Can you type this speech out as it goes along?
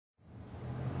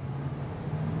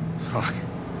Fuck.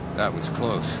 That was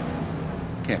close.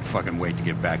 Can't fucking wait to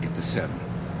get back at the 7.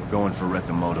 We're going for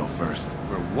Retomoto first.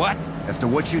 For what? After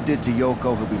what you did to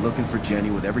Yoko, he'll be looking for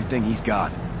Jenny with everything he's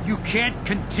got. You can't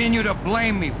continue to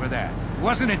blame me for that. It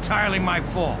wasn't entirely my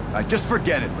fault. Just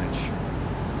forget it, Lynch.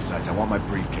 Besides, I want my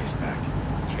briefcase back.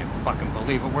 Can't fucking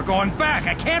believe it. We're going back.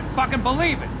 I can't fucking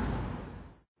believe it.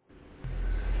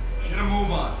 Get a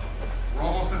move on. We're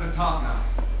almost at the top now.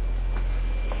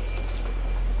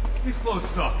 These clothes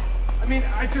suck. I mean,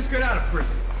 I just got out of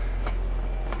prison.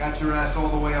 Got your ass all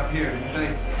the way up here, didn't they?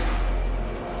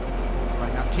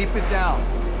 Right, now keep it down.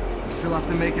 You still have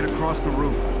to make it across the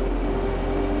roof.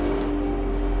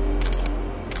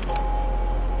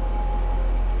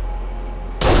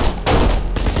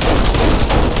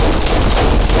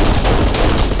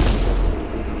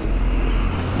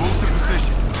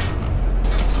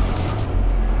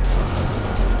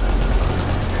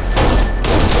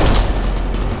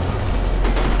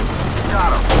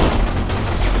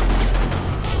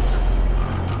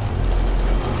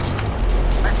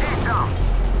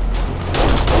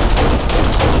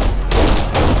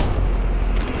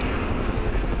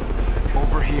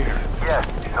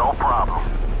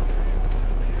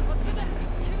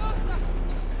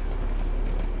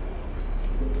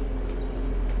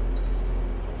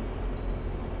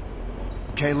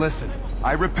 Okay, listen.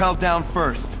 I rappel down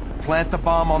first. Plant the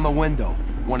bomb on the window.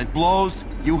 When it blows,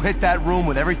 you hit that room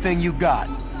with everything you got.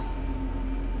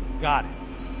 Got it.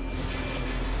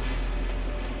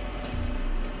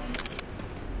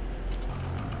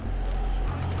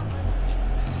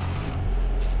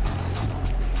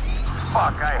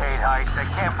 Fuck, I hate heights. I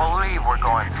can't believe we're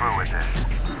going through with this.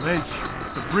 Lynch,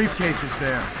 the briefcase is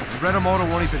there. And Retomoto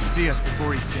won't even see us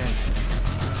before he's dead.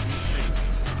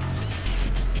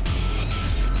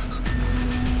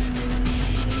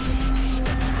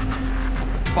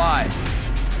 5,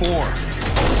 4,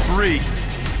 3,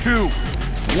 2,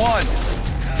 1.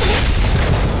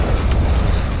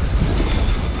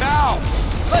 Now!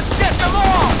 Let's get them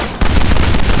all!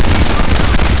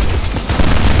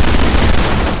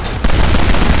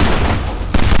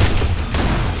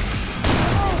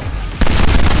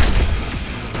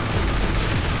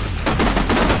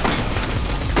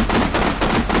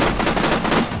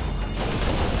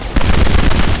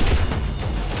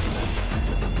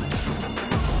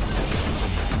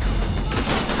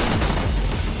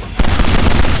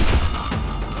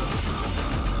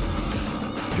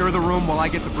 Secure the room while I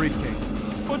get the briefcase.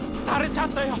 I'm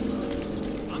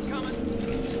coming.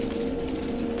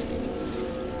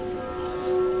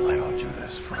 I owed you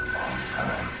this for a long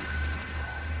time.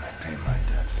 I paid my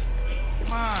debts.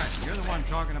 Come on, you're the one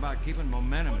talking about keeping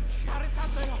momentum and shit.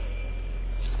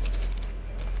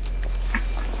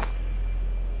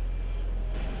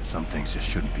 Some things just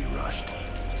shouldn't be rushed.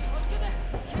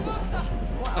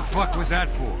 What the fuck was that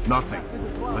for? Nothing.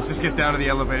 Let's just get down to the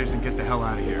elevators and get the hell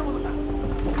out of here.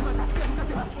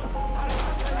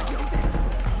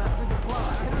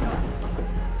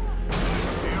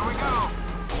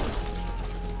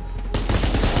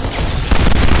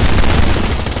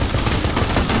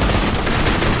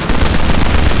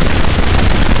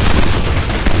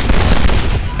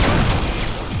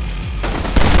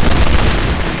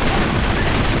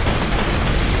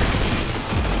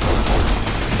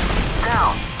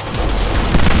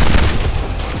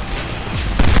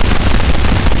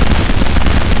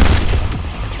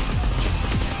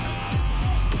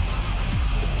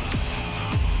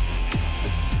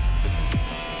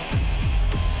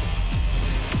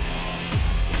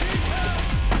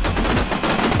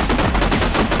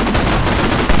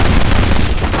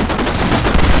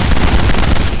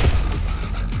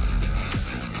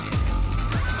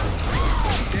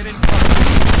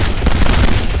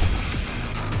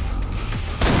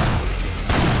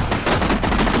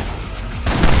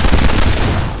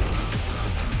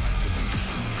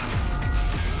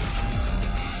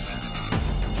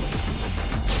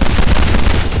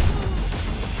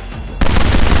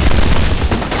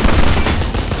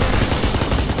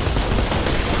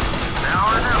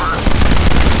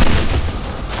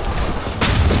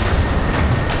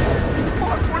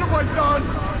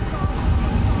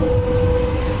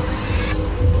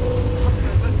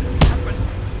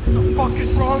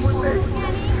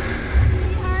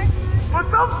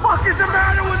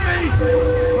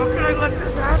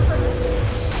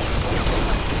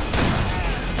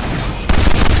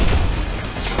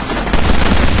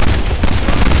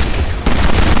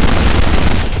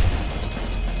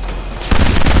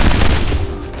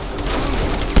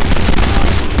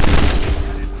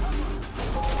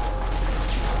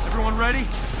 Ready?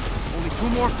 Only 2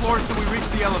 more floors till we reach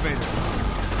the elevator.